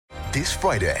This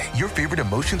Friday, your favorite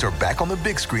emotions are back on the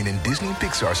big screen in Disney and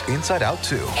Pixar's Inside Out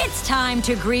 2. It's time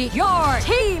to greet your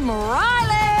Team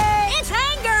Riley! It's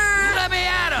anger! Let me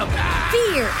at him!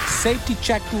 Fear! Safety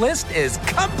checklist is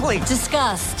complete!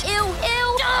 Disgust! Ew,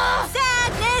 ew!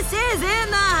 Sadness is in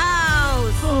the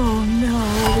house! Oh, no.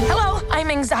 Hello, I'm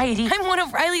anxiety. I'm one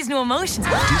of Riley's new emotions.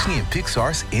 Disney and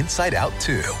Pixar's Inside Out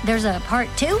 2. There's a part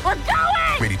 2? We're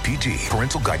going! Rated PG.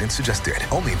 Parental guidance suggested.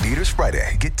 Only in theaters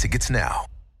Friday. Get tickets now.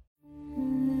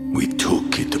 We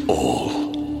took it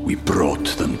all. We brought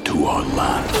them to our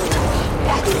land.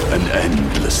 An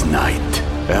endless night,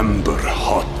 ember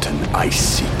hot and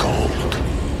icy cold.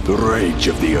 The rage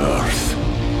of the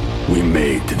earth. We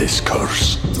made this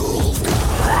curse.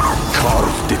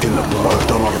 Carved it in the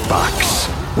blood on our backs.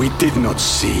 We did not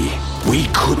see. We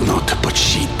could not, but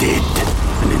she did.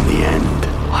 And in the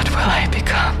end... What will I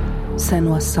become?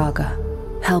 Senua's Saga.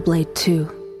 Hellblade 2.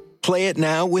 Play it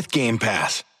now with Game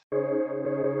Pass.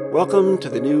 Welcome to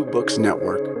the New Books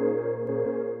Network.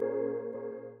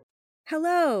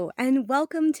 Hello, and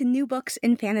welcome to New Books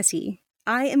in Fantasy.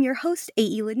 I am your host,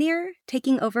 A.E. Lanier,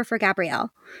 taking over for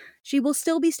Gabrielle. She will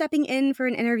still be stepping in for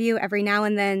an interview every now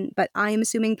and then, but I am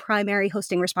assuming primary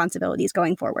hosting responsibilities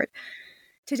going forward.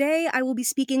 Today, I will be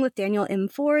speaking with Daniel M.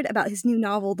 Ford about his new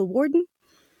novel, The Warden.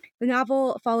 The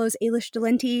novel follows Ailish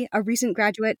Delenti, a recent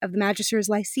graduate of the Magister's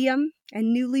Lyceum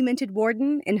and newly minted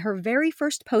warden, in her very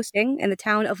first posting in the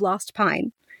town of Lost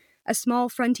Pine, a small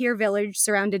frontier village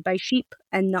surrounded by sheep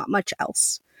and not much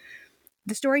else.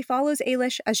 The story follows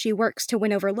Ailish as she works to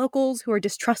win over locals who are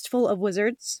distrustful of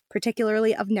wizards,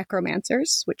 particularly of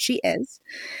necromancers, which she is,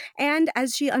 and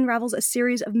as she unravels a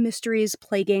series of mysteries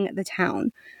plaguing the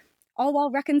town, all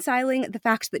while reconciling the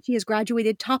fact that she has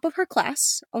graduated top of her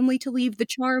class, only to leave the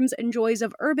charms and joys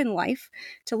of urban life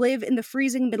to live in the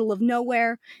freezing middle of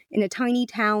nowhere in a tiny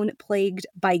town plagued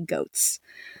by goats.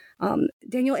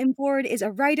 Daniel M. Ford is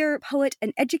a writer, poet,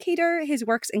 and educator. His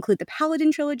works include the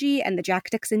Paladin trilogy and the Jack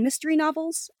Dixon mystery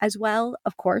novels, as well,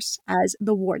 of course, as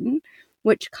The Warden,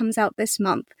 which comes out this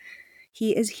month.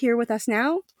 He is here with us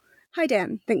now. Hi,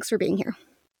 Dan. Thanks for being here.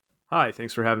 Hi,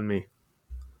 thanks for having me.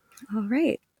 All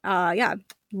right.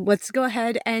 Let's go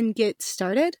ahead and get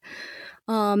started.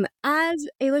 As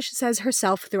Ailish says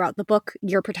herself throughout the book,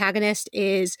 your protagonist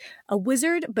is a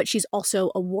wizard, but she's also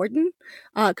a warden.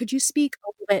 Could you speak a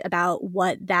little bit about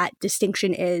what that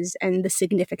distinction is and the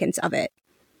significance of it?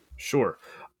 Sure.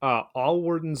 All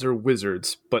wardens are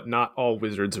wizards, but not all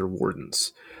wizards are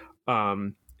wardens.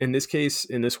 In this case,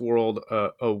 in this world,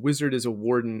 a wizard is a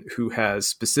warden who has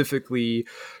specifically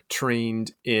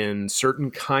trained in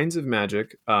certain kinds of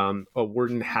magic. A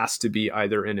warden has to be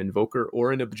either an invoker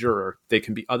or an abjurer. They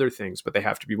can be other things, but they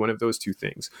have to be one of those two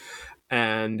things.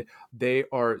 And they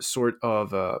are sort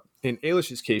of, in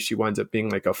Ailish's case, she winds up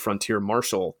being like a frontier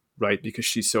marshal, right? Because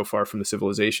she's so far from the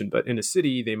civilization. But in a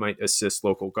city, they might assist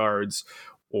local guards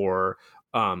or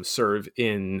serve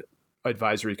in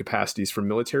advisory capacities for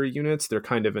military units. They're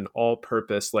kind of an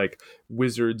all-purpose, like,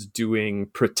 wizards doing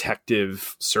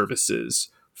protective services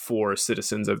for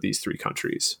citizens of these three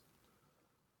countries.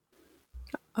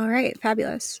 All right,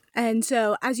 fabulous. And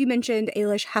so, as you mentioned,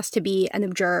 Ailish has to be an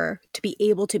abjurer to be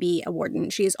able to be a warden.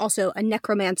 She is also a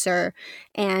necromancer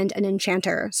and an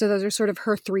enchanter. So those are sort of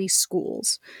her three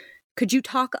schools. Could you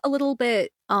talk a little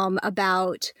bit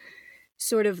about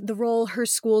sort of the role her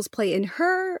schools play in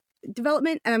her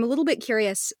development? And I'm a little bit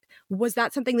curious, was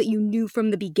that something that you knew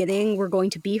from the beginning were going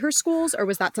to be her schools, or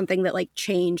was that something that like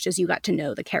changed as you got to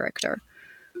know the character?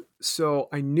 So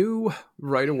I knew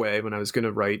right away when I was going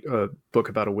to write a book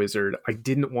about a wizard, I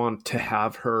didn't want to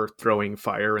have her throwing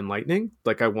fire and lightning.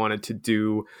 Like, I wanted to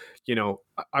do,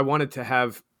 I wanted to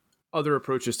have other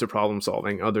approaches to problem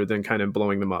solving other than kind of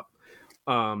blowing them up.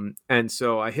 And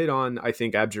so I hit on, I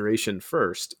think, abjuration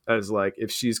first as like,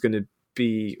 if she's going to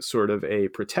be sort of a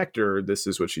protector, this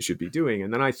is what she should be doing.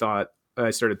 And then I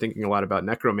started thinking a lot about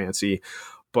necromancy,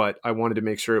 but I wanted to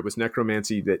make sure it was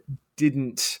necromancy that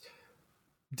didn't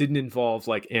involve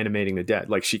like animating the dead.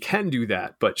 Like, she can do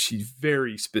that, but she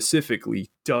very specifically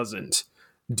doesn't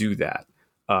do that,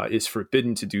 is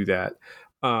forbidden to do that.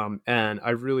 And I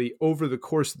really, over the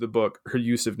course of the book, her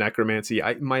use of necromancy,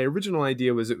 my original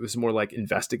idea was it was more like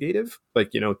investigative,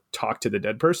 like, talk to the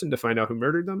dead person to find out who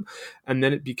murdered them. And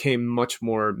then it became much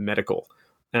more medical,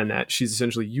 and that she's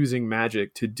essentially using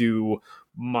magic to do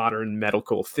modern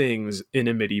medical things in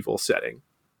a medieval setting.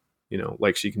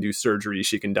 Like, she can do surgery,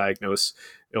 she can diagnose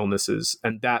illnesses.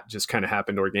 And that just kind of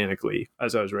happened organically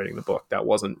as I was writing the book. That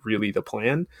wasn't really the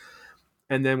plan.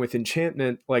 And then with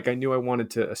enchantment, like, I knew I wanted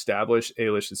to establish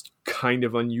Ailish as kind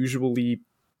of unusually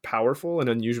powerful and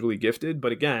unusually gifted.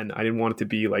 But again, I didn't want it to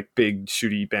be like big,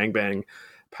 shooty, bang, bang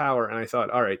power. And I thought,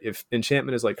 all right, if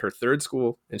enchantment is like her third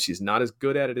school and she's not as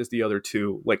good at it as the other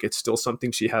two, like it's still something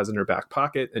she has in her back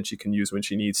pocket and she can use when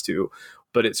she needs to,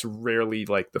 but it's rarely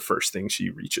like the first thing she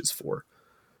reaches for,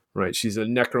 right? She's a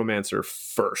necromancer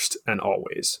first and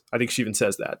always. I think she even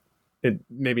says that. And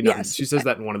maybe not. Yes. She says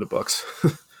that in one of the books.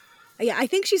 Yeah, I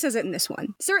think she says it in this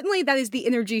one. Certainly that is the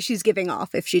energy she's giving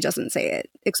off if she doesn't say it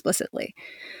explicitly.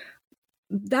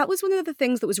 That was one of the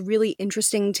things that was really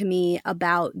interesting to me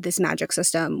about this magic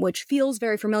system, which feels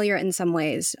very familiar in some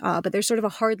ways, but there's sort of a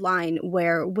hard line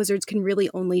where wizards can really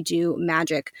only do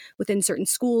magic within certain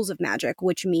schools of magic,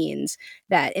 which means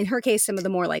that in her case, some of the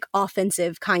more like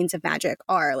offensive kinds of magic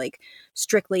are like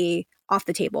strictly off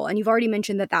the table. And you've already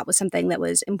mentioned that that was something that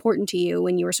was important to you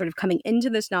when you were sort of coming into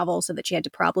this novel so that she had to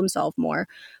problem solve more.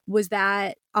 Was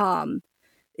that...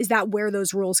 is that where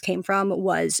those rules came from,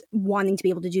 was wanting to be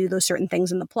able to do those certain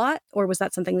things in the plot? Or was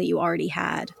that something that you already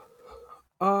had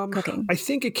cooking? I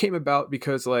think it came about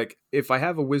because, like, if I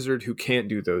have a wizard who can't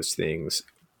do those things,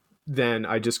 then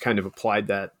I just kind of applied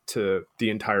that to the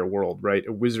entire world, right?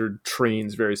 A wizard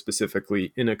trains very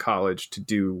specifically in a college to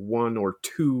do one or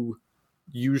two,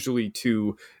 usually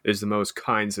two is the most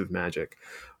kinds of magic.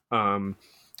 You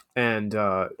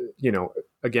know,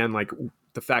 again, like,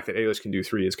 the fact that Ailish can do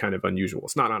three is kind of unusual.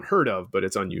 It's not unheard of, but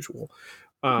it's unusual.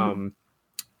 And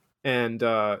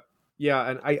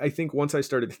I think once I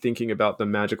started thinking about the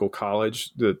magical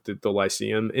college, the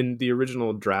Lyceum, in the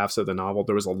original drafts of the novel,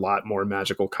 there was a lot more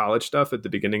magical college stuff at the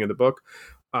beginning of the book.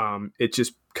 It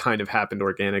just kind of happened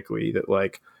organically that,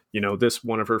 like, you know, this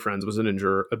one of her friends was an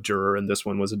abjurer, and this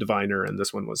one was a diviner, and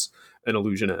this one was an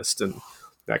illusionist, and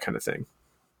that kind of thing.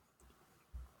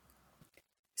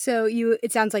 So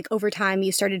it sounds like over time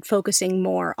you started focusing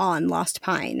more on Lost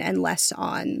Pine and less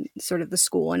on sort of the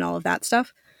school and all of that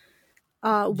stuff.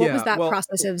 What was that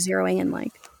process of zeroing in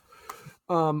like?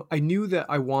 I knew that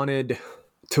I wanted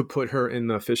to put her in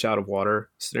the fish out of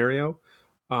water scenario.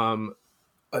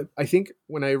 I think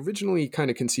when I originally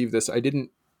kind of conceived this, I didn't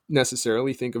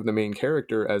necessarily think of the main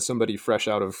character as somebody fresh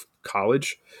out of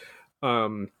college.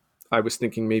 I was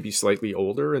thinking maybe slightly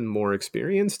older and more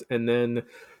experienced, and then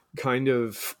kind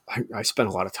of I spent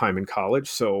a lot of time in college,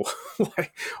 so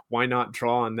why not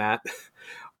draw on that?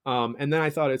 And then I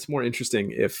thought it's more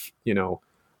interesting if, you know,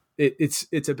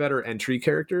 it's a better entry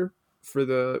character for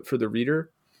the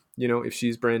reader, you know, if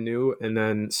she's brand new, and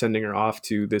then sending her off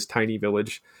to this tiny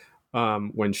village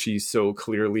when she's so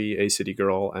clearly a city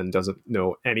girl and doesn't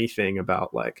know anything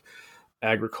about like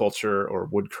agriculture or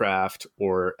woodcraft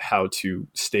or how to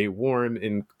stay warm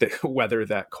in the weather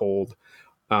that cold.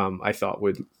 I thought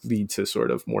would lead to sort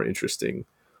of more interesting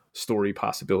story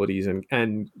possibilities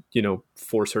and, you know,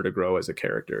 force her to grow as a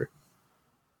character.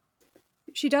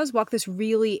 She does walk this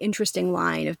really interesting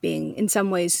line of being in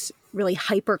some ways really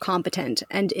hyper competent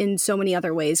and in so many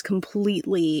other ways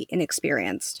completely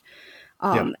inexperienced.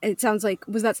 It sounds like,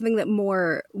 was that something that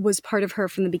more was part of her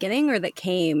from the beginning or that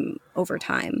came over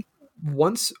time?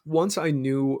 Once I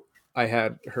knew I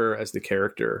had her as the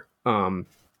character,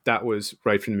 that was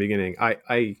right from the beginning.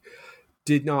 I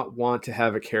did not want to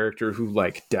have a character who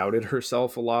like doubted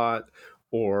herself a lot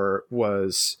or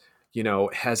was, you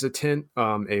know, hesitant.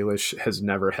 Ailish has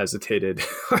never hesitated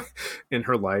in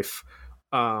her life.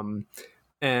 You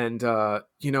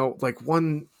know, like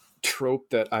one trope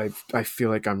that I feel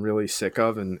like I'm really sick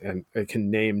of, and I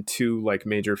can name two like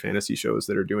major fantasy shows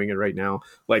that are doing it right now.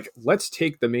 Like, let's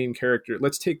take the main character,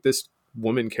 let's take this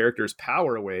woman character's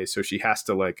power away so she has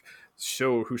to like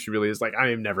show who she really is. Like,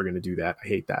 I am never going to do that. I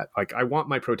hate that. Like, I want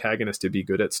my protagonist to be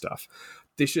good at stuff.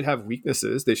 They should have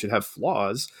weaknesses, they should have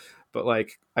flaws, but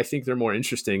like, I think they're more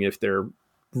interesting if they're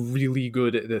really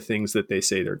good at the things that they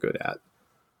say they're good at.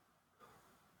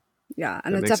 Yeah,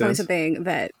 and it's definitely something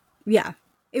that, yeah,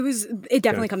 it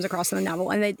definitely comes across in the novel,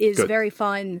 and it is very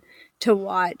fun to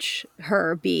watch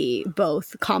her be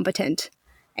both competent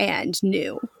and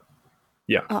new.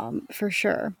 Yeah. For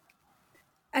sure.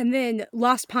 And then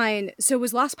Lost Pine. So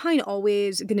was Lost Pine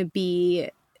always going to be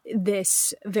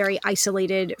this very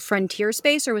isolated frontier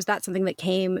space, or was that something that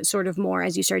came sort of more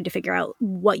as you started to figure out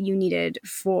what you needed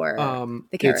for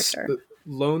the character?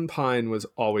 Lone Pine was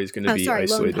always going to be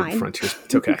isolated frontier.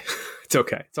 It's okay. It's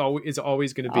okay. It's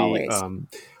always going to be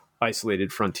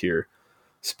isolated frontier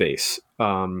space,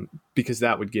 because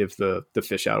that would give the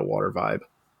fish out of water vibe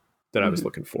that I was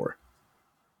looking for.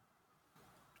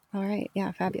 All right.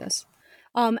 Yeah. Fabulous.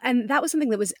 And that was something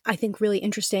that was, I think, really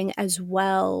interesting as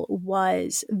well,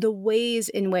 was the ways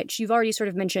in which you've already sort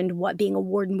of mentioned what being a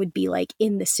warden would be like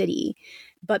in the city.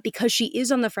 But because she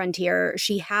is on the frontier,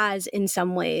 she has in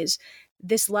some ways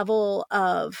this level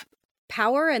of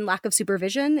power and lack of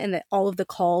supervision, and that all of the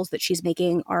calls that she's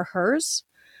making are hers.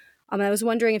 I was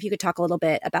wondering if you could talk a little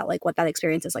bit about like what that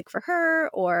experience is like for her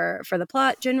or for the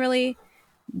plot generally.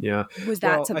 Yeah. Was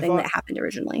that something that happened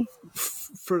originally?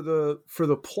 For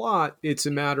the plot, it's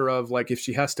a matter of like if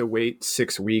she has to wait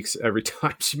 6 weeks every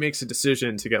time she makes a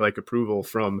decision to get like approval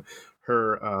from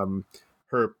her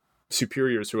her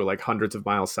superiors who are like hundreds of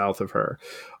miles south of her.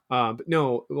 But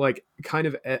no, like kind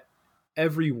of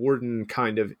every warden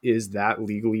kind of is that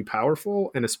legally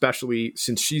powerful, and especially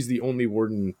since she's the only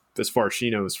warden as far as she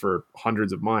knows for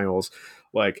hundreds of miles.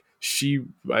 Like she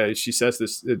says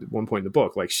this at one point in the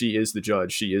book, like she is the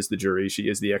judge, she is the jury, she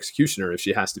is the executioner if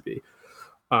she has to be.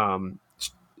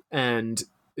 And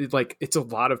it's a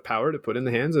lot of power to put in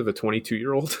the hands of a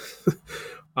 22-year-old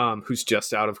who's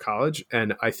just out of college.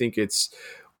 And I think it's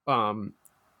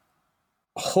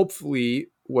hopefully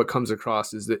what comes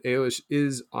across is that Ailish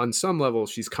is on some level,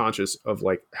 she's conscious of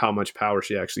like how much power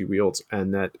she actually wields,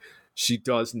 and that she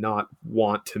does not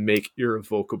want to make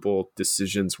irrevocable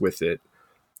decisions with it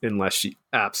unless she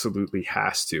absolutely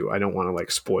has to. I don't want to like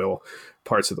spoil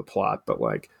parts of the plot, but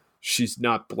like she's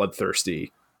not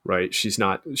bloodthirsty, right? She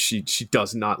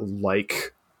does not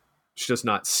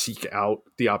seek out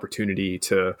the opportunity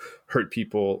to hurt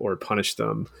people or punish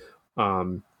them.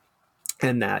 And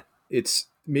that it's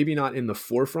maybe not in the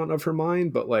forefront of her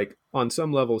mind, but like on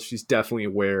some level, she's definitely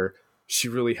aware she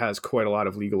really has quite a lot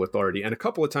of legal authority. And a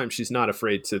couple of times she's not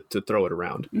afraid to throw it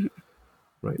around,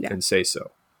 right? Yeah. And say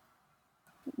so.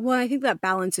 Well, I think that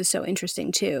balance is so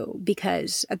interesting too,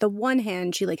 because at the one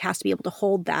hand, she like has to be able to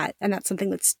hold that. And that's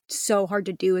something that's so hard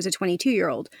to do as a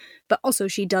 22-year-old, but also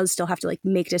she does still have to like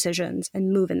make decisions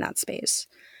and move in that space.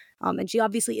 And she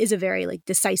obviously is a very like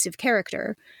decisive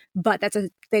character, but that's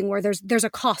a thing where there's a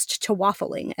cost to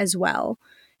waffling as well.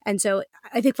 And so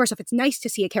I think first off, it's nice to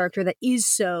see a character that is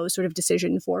so sort of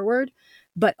decision forward,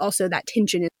 but also that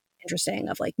tension is interesting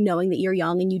of like knowing that you're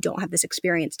young and you don't have this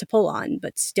experience to pull on,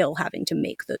 but still having to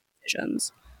make the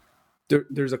decisions.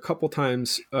 There's a couple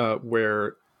times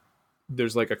where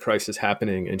there's like a crisis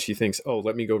happening and she thinks, oh,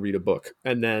 let me go read a book.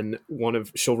 And then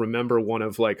she'll remember one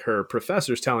of like her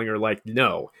professors telling her like,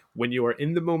 no, when you are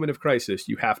in the moment of crisis,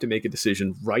 you have to make a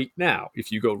decision right now.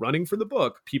 If you go running for the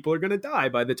book, people are going to die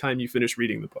by the time you finish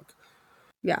reading the book.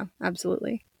 Yeah,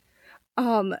 absolutely.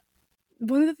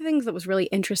 One of the things that was really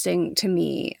interesting to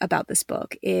me about this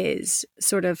book is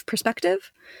sort of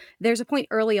perspective. There's a point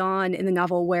early on in the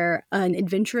novel where an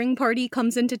adventuring party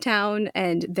comes into town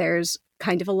and there's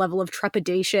kind of a level of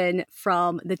trepidation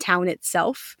from the town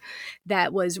itself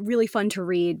that was really fun to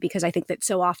read, because I think that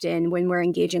so often when we're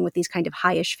engaging with these kind of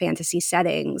high-ish fantasy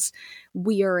settings,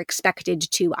 we are expected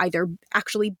to either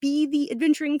actually be the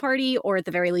adventuring party or at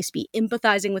the very least be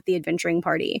empathizing with the adventuring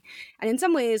party. And in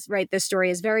some ways, right, this story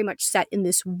is very much set in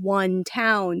this one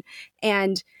town,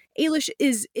 and Ailish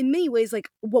is in many ways like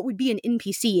what would be an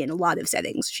NPC in a lot of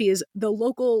settings. She is the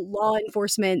local law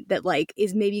enforcement that like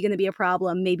is maybe going to be a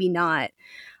problem, maybe not.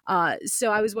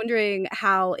 So I was wondering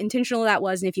how intentional that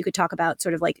was, and if you could talk about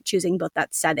sort of like choosing both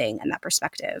that setting and that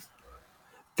perspective.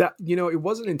 That, it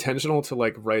wasn't intentional to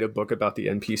like write a book about the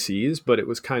NPCs, but it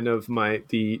was kind of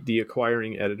the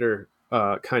acquiring editor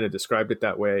kind of described it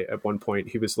that way at one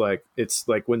point. He was like, it's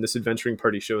like when this adventuring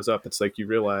party shows up, it's like you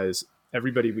realize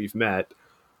everybody we've met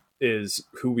is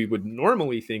who we would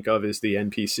normally think of as the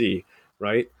NPC,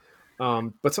 right?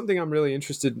 But something I'm really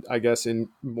interested, I guess, in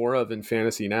more of in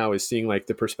fantasy now is seeing like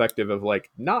the perspective of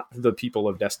like not the people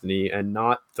of destiny and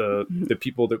not the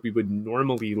people that we would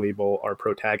normally label our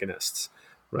protagonists,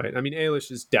 right? I mean, Ailish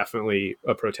is definitely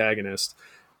a protagonist,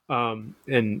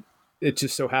 and it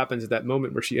just so happens at that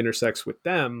moment where she intersects with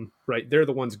them, right? They're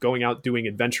the ones going out doing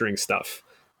adventuring stuff.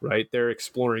 Right, they're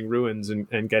exploring ruins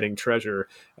and getting treasure,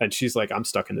 and she's like, "I'm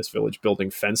stuck in this village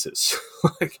building fences,"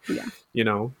 like, yeah.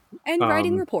 And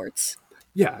writing reports.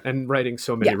 Yeah, and writing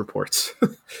so many reports.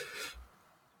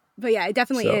 But yeah, it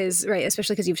definitely is, right,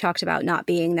 especially because you've talked about not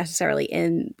being necessarily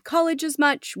in college as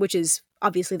much, which is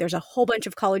obviously there's a whole bunch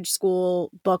of college school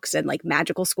books and like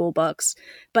magical school books,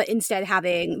 but instead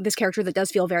having this character that does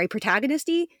feel very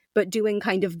protagonisty, but doing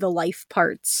kind of the life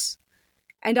parts.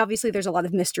 And obviously there's a lot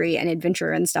of mystery and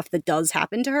adventure and stuff that does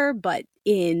happen to her, but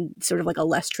in sort of like a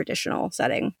less traditional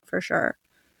setting, for sure.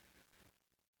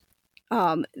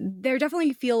 There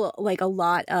definitely feel like a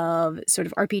lot of sort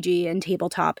of RPG and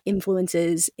tabletop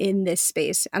influences in this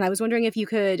space. And I was wondering if you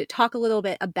could talk a little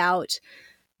bit about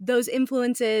those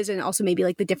influences and also maybe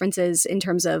like the differences in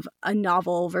terms of a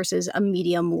novel versus a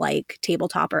medium like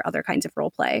tabletop or other kinds of role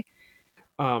play.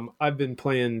 I've been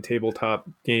playing tabletop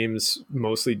games,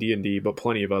 mostly D&D, but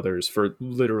plenty of others for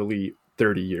literally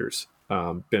 30 years.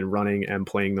 been running and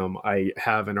playing them. I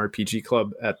have an RPG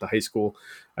club at the high school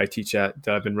I teach at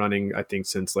that I've been running, I think,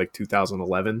 since like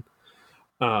 2011.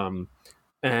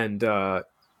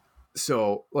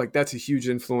 So like that's a huge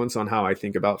influence on how I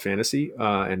think about fantasy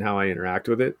and how I interact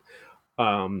with it.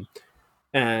 And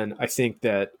I think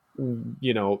that,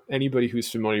 you know, anybody who's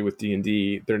familiar with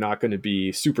D&D, they're not going to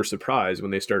be super surprised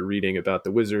when they start reading about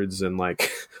the wizards and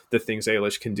like the things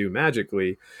Ailish can do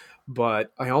magically.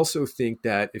 But I also think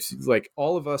that if like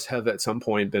all of us have at some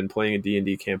point been playing a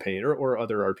D&D campaign or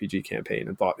other RPG campaign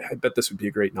and thought, I bet this would be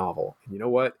a great novel. And you know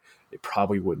what? It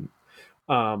probably wouldn't.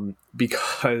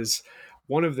 Because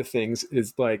one of the things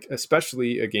is like,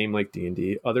 especially a game like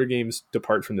D&D, other games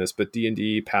depart from this, but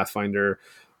D&D, Pathfinder,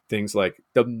 things like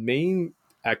the main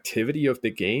activity of the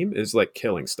game is like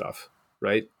killing stuff,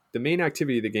 right? The main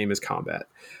activity of the game is combat.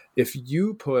 If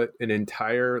you put an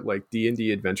entire like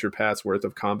D&D adventure path's worth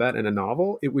of combat in a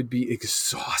novel, it would be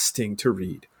exhausting to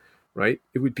read, right?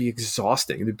 It would be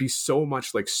exhausting. It would be so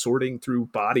much like sorting through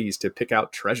bodies to pick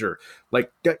out treasure.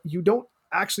 Like you don't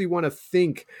actually want to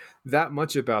think that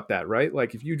much about that, right?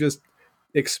 Like if you just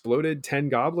exploded 10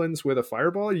 goblins with a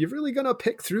fireball, you're really gonna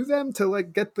pick through them to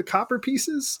like get the copper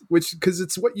pieces, which because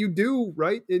it's what you do,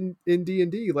 right? In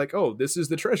D&D, like, oh, this is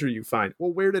the treasure you find.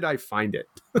 Well, where did I find it?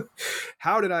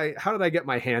 how did I get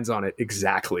my hands on it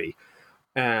exactly?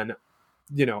 And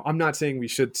you know, I'm not saying we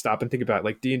should stop and think about it.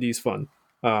 Like D&D is fun,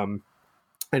 and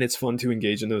it's fun to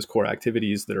engage in those core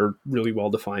activities that are really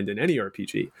well defined in any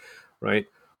RPG, right?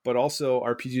 But also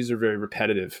RPGs are very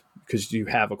repetitive because you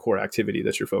have a core activity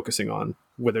that you're focusing on,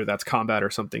 whether that's combat or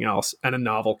something else. And a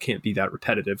novel can't be that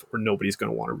repetitive or nobody's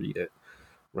going to want to read it,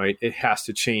 right? It has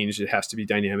to change. It has to be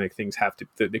dynamic. Things have to,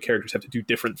 the characters have to do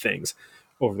different things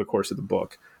over the course of the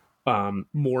book.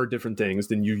 More different things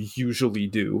than you usually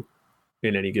do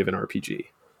in any given RPG.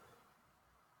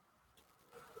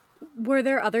 Were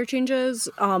there other changes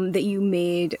that you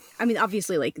made? I mean,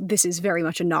 obviously, like, this is very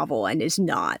much a novel and is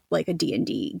not like a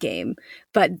D&D game.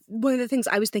 But one of the things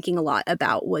I was thinking a lot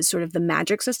about was sort of the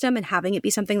magic system and having it be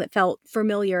something that felt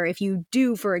familiar if you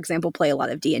do, for example, play a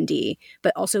lot of D&D,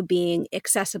 but also being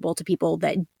accessible to people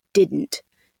that didn't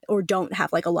or don't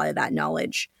have like a lot of that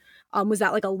knowledge. Was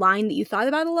that like a line that you thought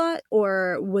about a lot?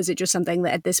 Or was it just something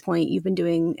that at this point you've been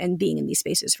doing and being in these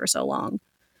spaces for so long?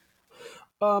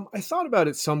 I thought about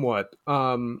it somewhat.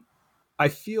 I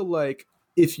feel like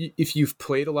if you've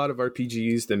played a lot of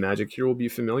RPGs, the magic here will be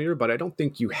familiar, but I don't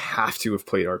think you have to have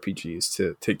played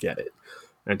RPGs to get it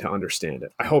and to understand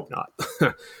it. I hope not.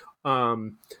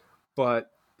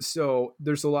 But so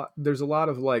there's a lot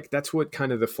of like, that's what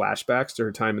kind of the flashbacks to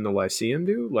her time in the Lyceum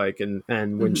do. Like, and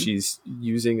when she's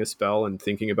using a spell and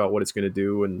thinking about what it's going to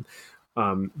do. And,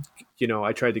 you know,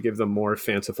 I tried to give them more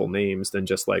fanciful names than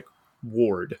just like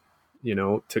Ward, you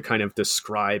know, to kind of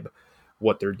describe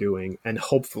what they're doing. And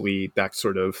hopefully that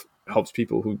sort of helps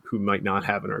people who might not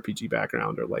have an RPG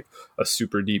background or like a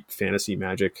super deep fantasy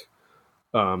magic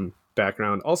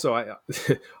background. Also, I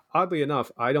oddly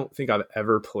enough, I don't think I've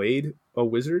ever played a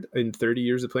wizard in 30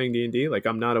 years of playing D&D. Like,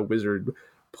 I'm not a wizard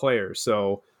player.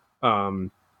 So,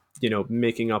 you know,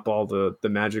 making up all the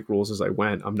magic rules as I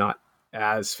went, I'm not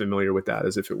as familiar with that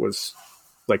as if it was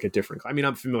like a different, I mean,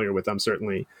 I'm familiar with them,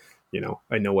 certainly. You know,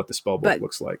 I know what the spell book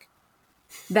looks like.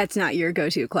 That's not your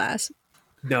go-to class.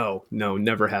 No,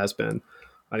 never has been.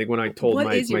 I think when I told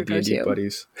my D&D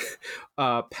buddies,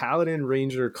 Paladin,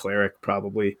 Ranger, Cleric,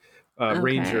 probably.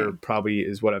 Ranger probably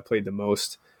is what I've played the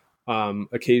most.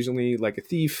 Occasionally like a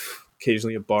thief,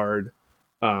 occasionally a bard,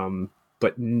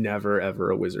 but never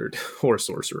ever a wizard or a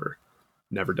sorcerer.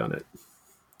 Never done it.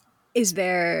 Is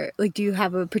there, like, do you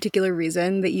have a particular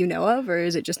reason that you know of, or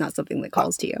is it just not something that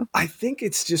calls to you? I think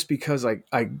it's just because I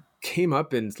came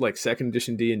up in like second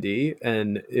edition D&D,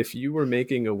 and if you were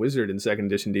making a wizard in second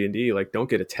edition D&D, like, don't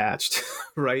get attached,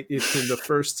 right? If in the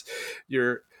first,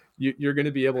 you're going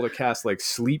to be able to cast like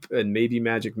sleep and maybe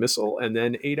magic missile, and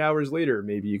then 8 hours later,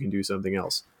 maybe you can do something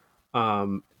else.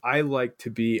 I like to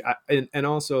be, and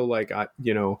also like,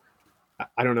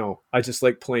 I don't know. I just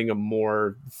like playing a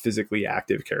more physically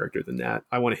active character than that.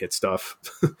 I want to hit stuff.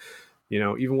 You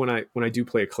know, even when I do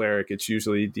play a cleric, it's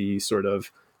usually the sort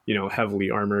of, you know, heavily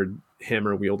armored,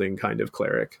 hammer wielding kind of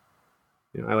cleric.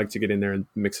 You know, I like to get in there and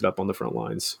mix it up on the front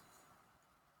lines.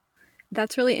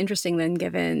 That's really interesting then,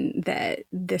 given that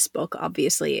this book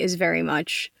obviously is very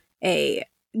much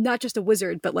not just a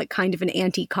wizard, but like kind of an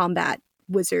anti-combat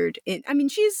wizard. I mean,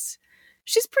 she's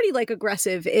pretty like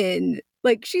aggressive in,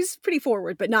 like, she's pretty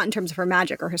forward, but not in terms of her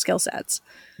magic or her skill sets.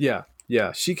 Yeah.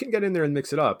 She can get in there and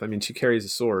mix it up. I mean, she carries a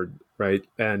sword, right?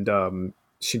 And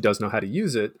she does know how to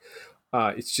use it.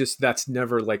 It's just that's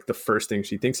never like the first thing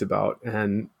she thinks about.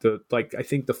 And I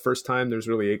think the first time there's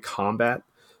really a combat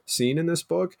scene in this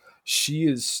book, she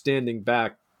is standing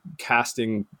back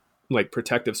casting like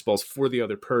protective spells for the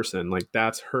other person. Like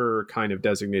that's her kind of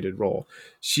designated role.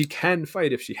 She can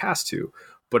fight if she has to,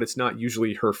 but it's not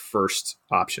usually her first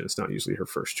option. It's not usually her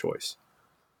first choice.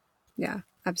 Yeah,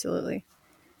 absolutely.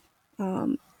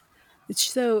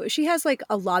 So she has like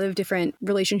a lot of different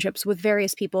relationships with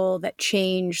various people that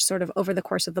change sort of over the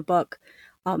course of the book.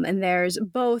 And there's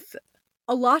both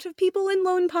a lot of people in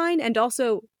Lone Pine and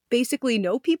also basically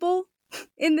no people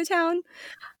in the town.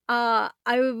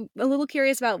 I'm a little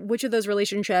curious about which of those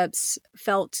relationships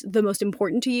felt the most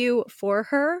important to you for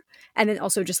her, and then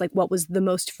also just like what was the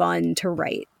most fun to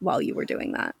write while you were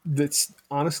doing that. That's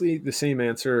honestly the same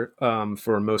answer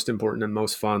for most important and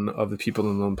most fun of the people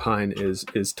in Lone Pine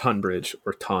is Tunbridge,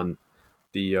 or Tun,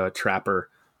 the trapper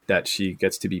that she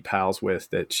gets to be pals with,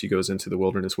 that she goes into the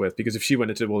wilderness with. Because if she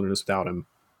went into the wilderness without him,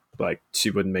 like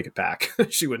she wouldn't make it back.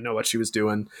 She wouldn't know what she was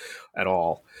doing at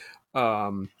all.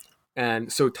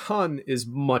 And so Tun is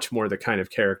much more the kind of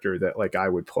character that like I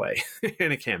would play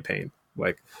in a campaign.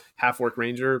 Like half-orc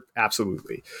ranger,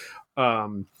 absolutely.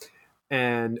 But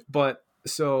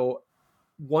so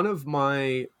one of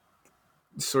my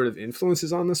sort of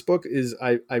influences on this book is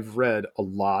I've read a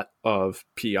lot of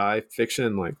PI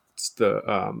fiction, like the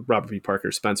Robert B.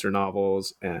 Parker Spencer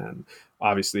novels, and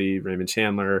obviously Raymond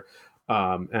Chandler,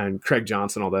 and Craig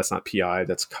Johnson, although that's not PI,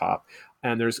 that's cop.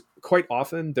 And there's quite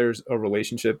often there's a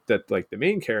relationship that like the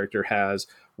main character has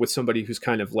with somebody who's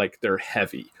kind of like they're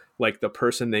heavy, like the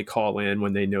person they call in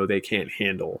when they know they can't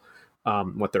handle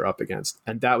what they're up against.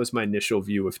 And that was my initial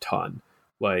view of Tun.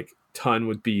 Like Tun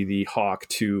would be the Hawk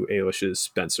to Ailish's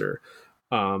Spencer,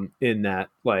 in that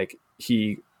like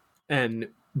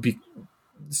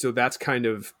so that's kind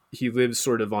of, he lives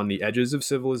sort of on the edges of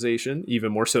civilization,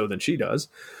 even more so than she does.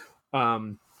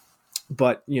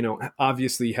 But, you know,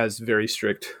 obviously has very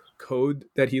strict code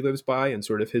that he lives by and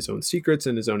sort of his own secrets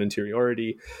and his own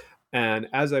interiority. And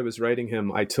as I was writing him,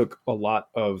 I took a lot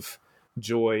of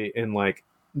joy in like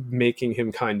making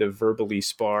him kind of verbally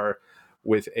spar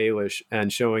with Ailish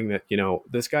and showing that, you know,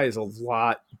 this guy is a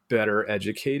lot better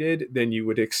educated than you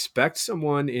would expect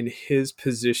someone in his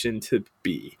position to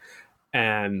be.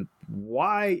 And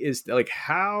why is like,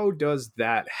 how does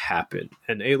that happen?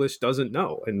 And Ailish doesn't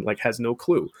know and like has no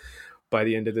clue by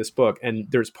the end of this book.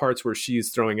 And there's parts where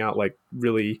she's throwing out like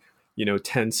really, you know,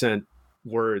 10-cent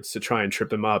words to try and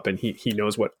trip him up, and he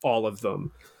knows what all of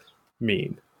them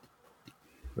mean.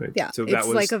 Right? Yeah, so it's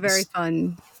like a very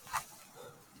fun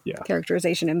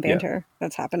characterization and banter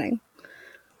that's happening.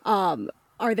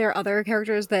 Are there other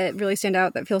characters that really stand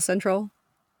out that feel central?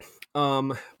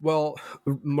 Well,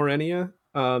 Morenia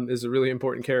is a really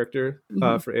important character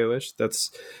for Ailish.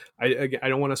 That's I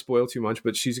don't want to spoil too much,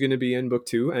 but she's going to be in book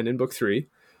 2 and in book 3.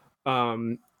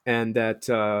 And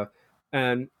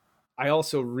I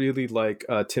also really like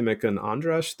Timok and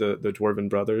Andras, the dwarven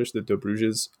brothers, the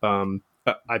Dobruges.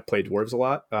 I play dwarves a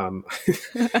lot.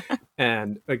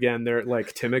 And again, they're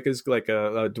like, Timok is like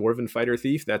a dwarven fighter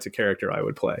thief. That's a character I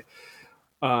would play.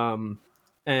 I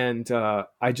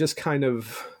just kind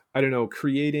of, I don't know,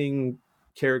 creating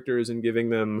characters and giving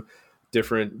them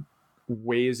different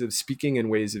ways of speaking and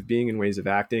ways of being and ways of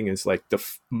acting is like the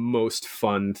most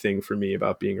fun thing for me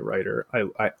about being a writer.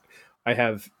 I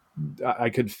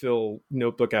could fill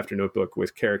notebook after notebook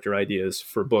with character ideas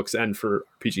for books and for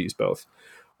RPGs both.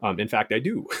 In fact, I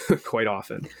do quite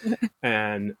often.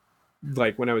 And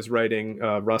like when I was writing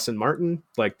Russ and Martin,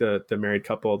 like the married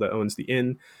couple that owns the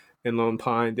inn in Lone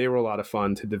Pine, they were a lot of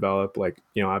fun to develop. Like,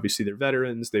 you know, obviously they're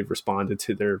veterans. They've responded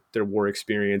to their war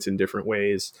experience in different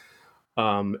ways.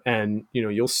 And, you know,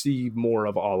 you'll see more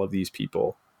of all of these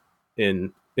people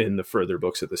in the further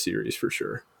books of the series for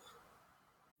sure.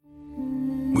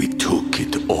 We took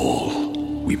it all.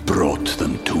 We brought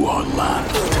them to our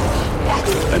land.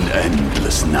 An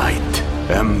endless night,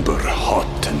 ember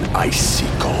hot and icy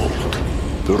cold.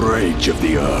 The rage of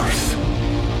the earth.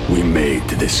 We made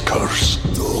this curse.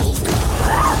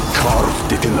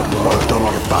 Carved it in the blood on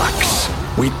our backs.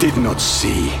 We did not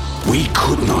see. We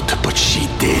could not, but she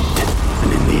did.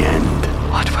 And in the end...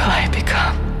 What will I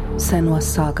become? Senua's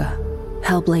Saga.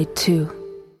 Hellblade 2.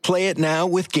 Play it now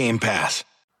with Game Pass.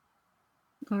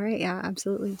 All right, yeah,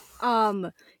 absolutely.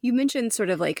 You mentioned sort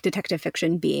of like detective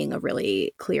fiction being a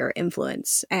really clear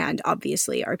influence, and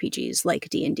obviously RPGs like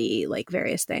D&D, like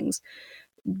various things.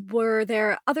 Were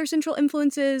there other central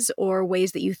influences or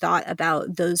ways that you thought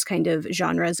about those kind of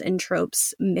genres and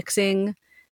tropes mixing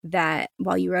that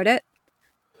while you wrote it?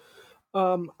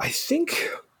 I think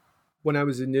when I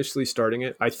was initially starting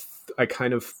it, I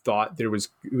kind of thought it was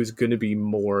going to be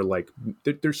more like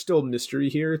there's still mystery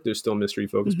here. There's still mystery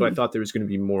focus, but I thought there was going to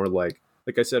be more like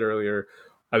I said earlier,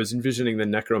 I was envisioning the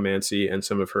necromancy and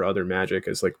some of her other magic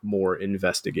as like more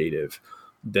investigative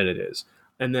than it is.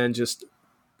 And then just,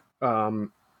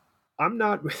 I'm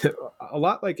not a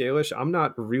lot like Ailish. I'm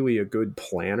not really a good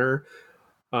planner.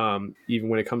 Even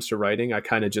when it comes to writing, I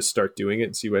kind of just start doing it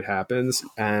and see what happens.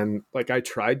 And like, I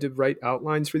tried to write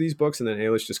outlines for these books, and then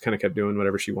Ailish just kind of kept doing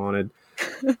whatever she wanted.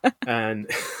 And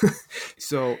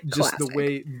so just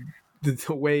Classic.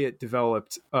 the way it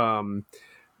developed,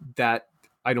 that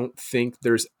I don't think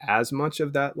there's as much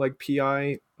of that like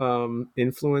PI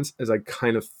influence as I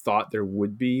kind of thought there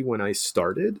would be when I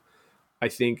started. I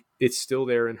think it's still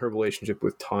there in her relationship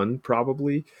with Tun,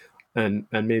 probably, and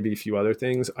maybe a few other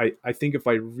things. I think if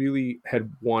I really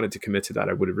had wanted to commit to that,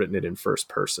 I would have written it in first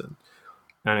person.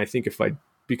 And I think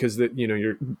because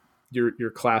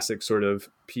your classic sort of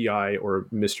PI or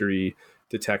mystery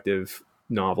detective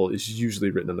novel is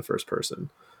usually written in the first person.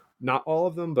 Not all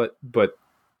of them, but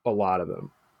a lot of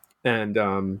them.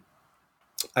 And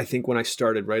I think when I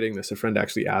started writing this, a friend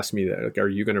actually asked me that, like, are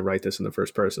you going to write this in the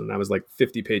first person? And I was like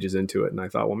 50 pages into it. And I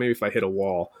thought, well, maybe if I hit a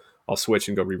wall, I'll switch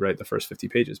and go rewrite the first 50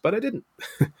 pages. But I didn't.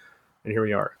 And here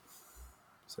we are.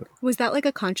 So. Was that like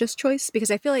a conscious choice?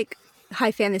 Because I feel like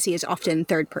high fantasy is often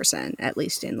third person, at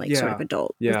least in like sort of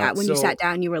adult. Yeah. Was that when you sat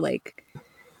down, you were like...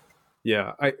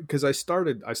 Yeah, because I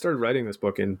started writing this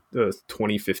book in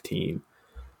 2015.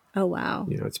 Oh, wow.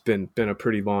 It's been a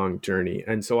pretty long journey.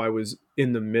 And so I was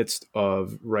in the midst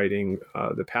of writing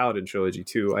the Paladin trilogy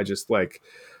too. I just like,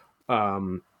 I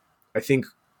think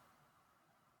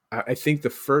the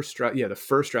first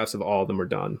drafts of all of them were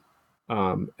done.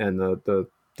 And the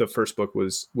first book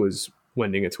was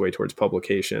wending its way towards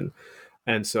publication.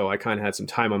 And so I kind of had some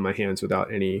time on my hands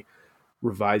without any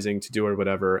revising to do or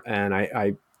whatever. And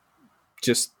I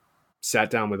just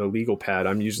sat down with a legal pad.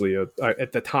 I'm usually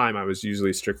at the time I was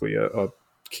usually strictly a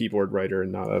keyboard writer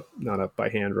and not a by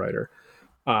hand writer.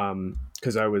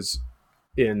 Cause I was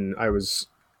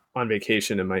on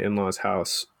vacation in my in-laws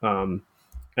house. And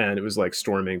it was like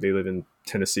storming. They live in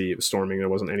Tennessee. It was storming. There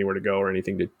wasn't anywhere to go or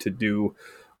anything to do.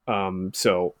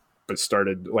 So it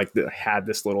started like had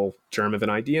this little germ of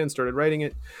an idea and started writing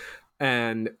it.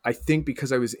 And I think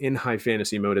because I was in high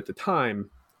fantasy mode at the time,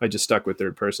 I just stuck with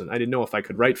third person. I didn't know if I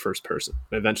could write first person.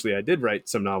 Eventually I did write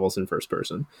some novels in first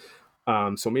person.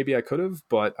 So maybe I could have,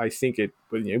 but I think it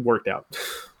worked out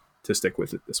to stick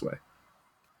with it this way.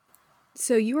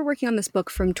 So you were working on this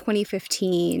book from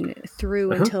 2015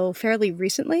 through until fairly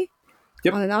recently?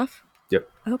 Yep. On and off? Yep.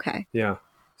 Okay. Yeah.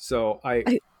 So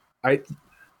I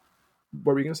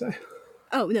what were you going to say?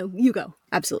 Oh, no, you go.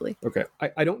 Absolutely. Okay.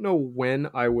 I don't know when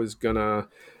I was gonna...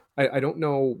 I don't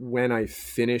know when I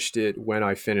finished it, when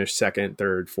I finished second,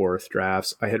 third, fourth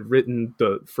drafts. I had written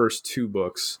the first two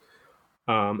books,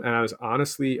 and I was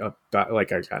honestly about,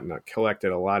 like, I got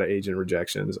collected a lot of agent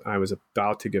rejections. I was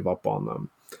about to give up on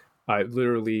them. I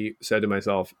literally said to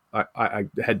myself, I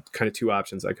had kind of two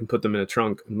options. I can put them in a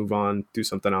trunk and move on, do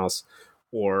something else,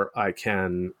 or I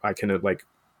can like,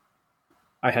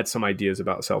 I had some ideas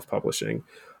about self-publishing.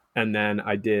 And then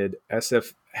I did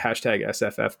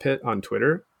 #SFFpit on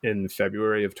Twitter in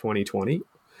February of 2020.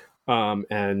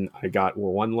 And I got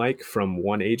one like from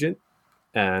one agent,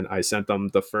 and I sent them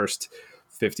the first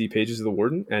 50 pages of the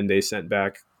Warden, and they sent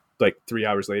back like 3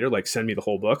 hours later, like, send me the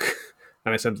whole book.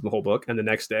 And I sent them the whole book. And the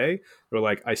next day they were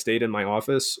like, I stayed in my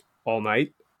office all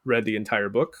night, read the entire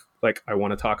book. Like, I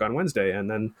want to talk on Wednesday.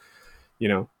 And then,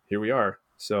 here we are.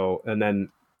 So, and then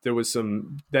there was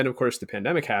then of course the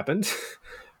pandemic happened.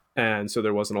 And so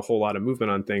there wasn't a whole lot of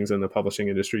movement on things in the publishing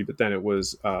industry. But then it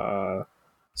was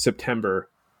September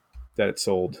that it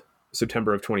sold,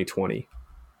 September of 2020,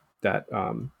 that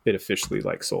it officially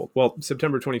like sold. Well,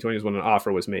 September 2020 is when an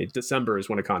offer was made. December is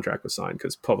when a contract was signed,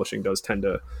 because publishing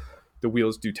the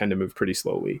wheels do tend to move pretty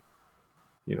slowly.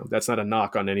 That's not a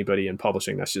knock on anybody in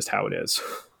publishing. That's just how it is.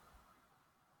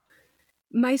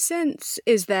 My sense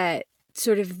is that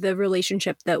sort of the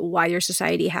relationship that wider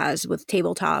society has with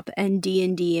tabletop and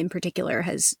D&D in particular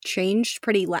has changed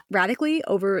pretty radically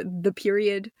over the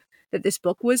period that this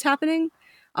book was happening.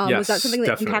 Yes, was that something that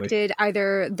definitely impacted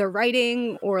either the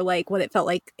writing or like what it felt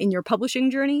like in your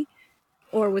publishing journey?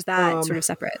 Or was that sort of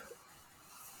separate?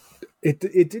 It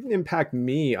didn't impact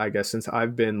me, I guess, since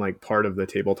I've been like part of the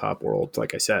tabletop world,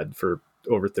 like I said, for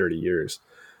over 30 years.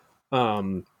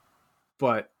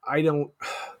 But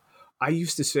we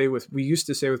used to say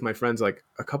with my friends, like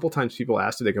a couple times people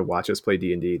asked if they could watch us play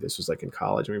D&D. This was like in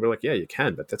college. And we were like, yeah, you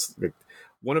can. But that's like,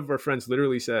 one of our friends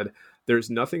literally said, there's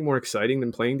nothing more exciting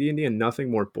than playing D&D and nothing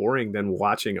more boring than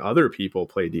watching other people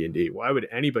play D&D. Why would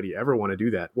anybody ever want to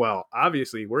do that? Well,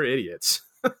 obviously we're idiots,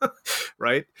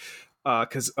 right?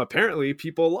 Because apparently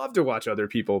people love to watch other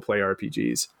people play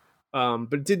RPGs. But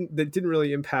that didn't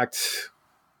really impact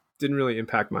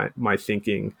my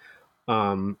thinking.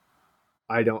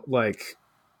 I don't like,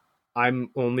 I'm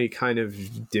only kind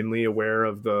of dimly aware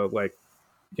of the, like,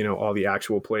 you know, all the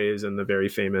actual plays and the very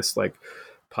famous like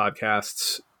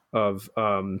podcasts of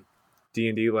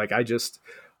D&D. Like I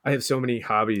have so many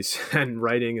hobbies, and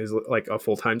writing is like a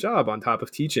full-time job on top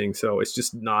of teaching. So it's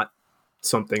just not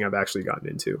something I've actually gotten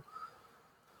into.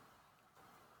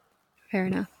 Fair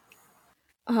enough.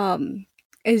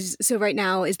 So right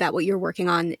now, is that what you're working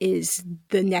on? Is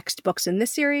the next books in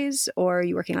this series, or are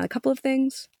you working on a couple of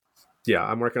things? Yeah,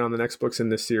 I'm working on the next books in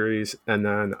this series, and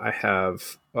then I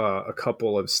have a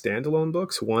couple of standalone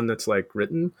books. One that's like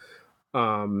written,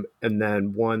 and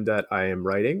then one that I am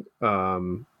writing.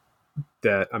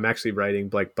 That I'm actually writing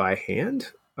like by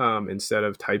hand instead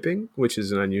of typing, which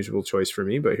is an unusual choice for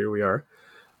me, but here we are.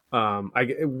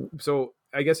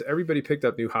 I guess everybody picked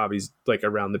up new hobbies like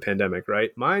around the pandemic,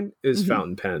 right? Mine is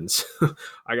fountain pens.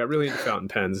 I got really into fountain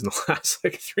pens in the last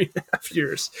like 3.5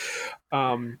 years.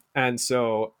 And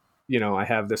so, you know, I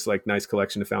have this like nice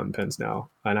collection of fountain pens now,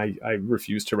 and I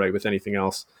refuse to write with anything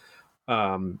else.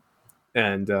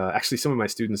 Actually some of my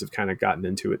students have kind of gotten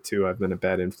into it too. I've been a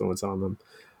bad influence on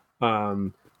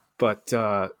them.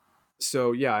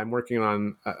 So yeah, I'm working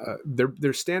on they're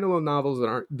standalone novels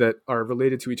that are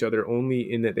related to each other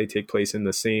only in that they take place in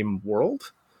the same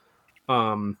world. I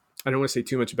don't want to say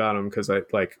too much about them because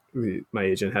my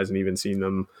agent hasn't even seen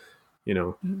them, you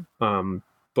know.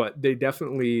 But they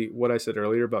definitely, what I said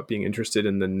earlier about being interested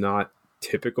in the not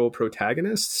typical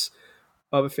protagonists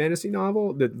of a fantasy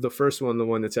novel. The first one, the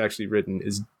one that's actually written,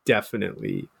 is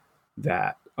definitely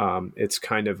that. It's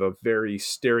kind of a very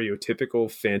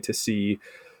stereotypical fantasy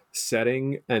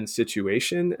setting and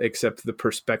situation, except the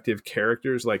perspective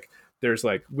characters, like there's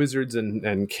like wizards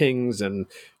and kings and,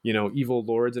 you know, evil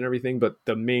lords and everything, but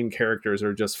the main characters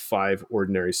are just 5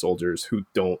 ordinary soldiers who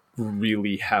don't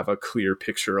really have a clear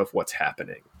picture of what's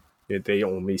happening. They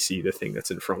only see the thing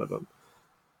that's in front of them.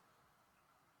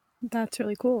 That's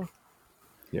really cool.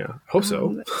 Yeah, hope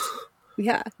so.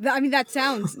 Yeah, I mean, that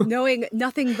sounds, knowing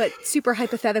nothing but super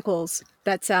hypotheticals,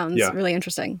 that sounds really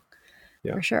interesting.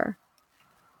 Yeah, for sure.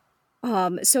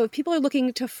 So if people are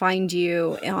looking to find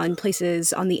you on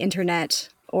places on the internet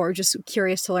or just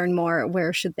curious to learn more,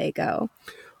 where should they go?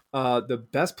 The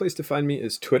best place to find me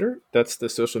is Twitter. That's the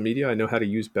social media I know how to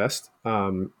use best.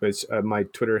 My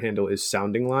Twitter handle is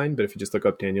Sounding Line, but if you just look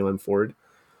up Daniel M. Ford,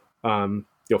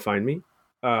 you'll find me.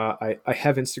 I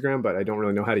have Instagram, but I don't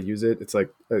really know how to use it. It's like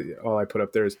all I put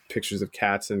up there is pictures of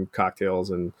cats and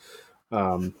cocktails, and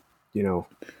you know,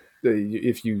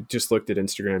 if you just looked at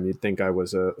Instagram, you'd think I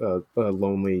was a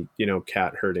lonely, you know,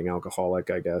 cat herding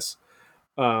alcoholic, I guess.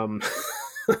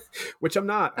 Which I'm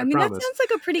not. I mean, promise. That sounds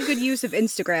like a pretty good use of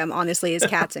Instagram, honestly, is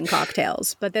cats and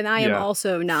cocktails. But then I am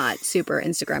also not super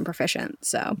Instagram proficient.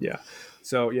 So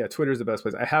yeah, Twitter is the best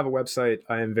place. I have a website.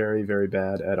 I am very, very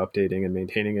bad at updating and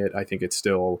maintaining it. I think it's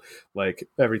still, like,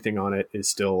 everything on it is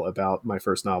still about my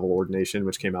first novel, Ordination,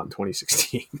 which came out in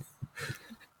 2016.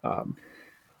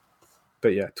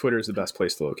 But yeah, Twitter is the best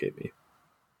place to locate me.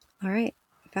 All right.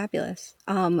 Fabulous.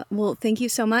 Well, thank you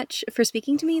so much for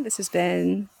speaking to me. This has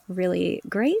been really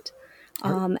great.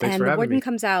 Right, and the Warden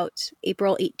comes out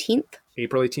April 18th.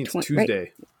 April 18th, Tuesday.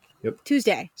 Right? Yep.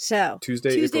 Tuesday. So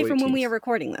Tuesday from when we are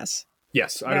recording this.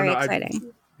 Yes. Very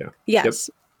exciting. Yes.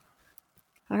 Yep.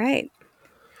 All right.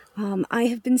 I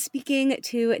have been speaking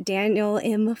to Daniel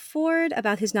M. Ford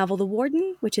about his novel, The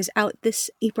Warden, which is out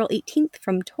this April 18th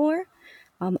from Tor.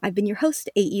 I've been your host,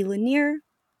 A.E. Lanier.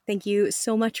 Thank you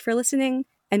so much for listening,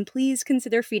 and please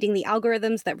consider feeding the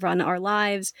algorithms that run our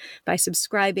lives by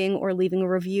subscribing or leaving a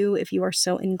review if you are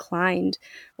so inclined,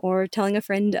 or telling a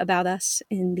friend about us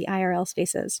in the IRL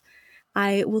spaces.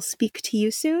 I will speak to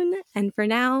you soon, and for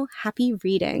now, happy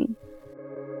reading.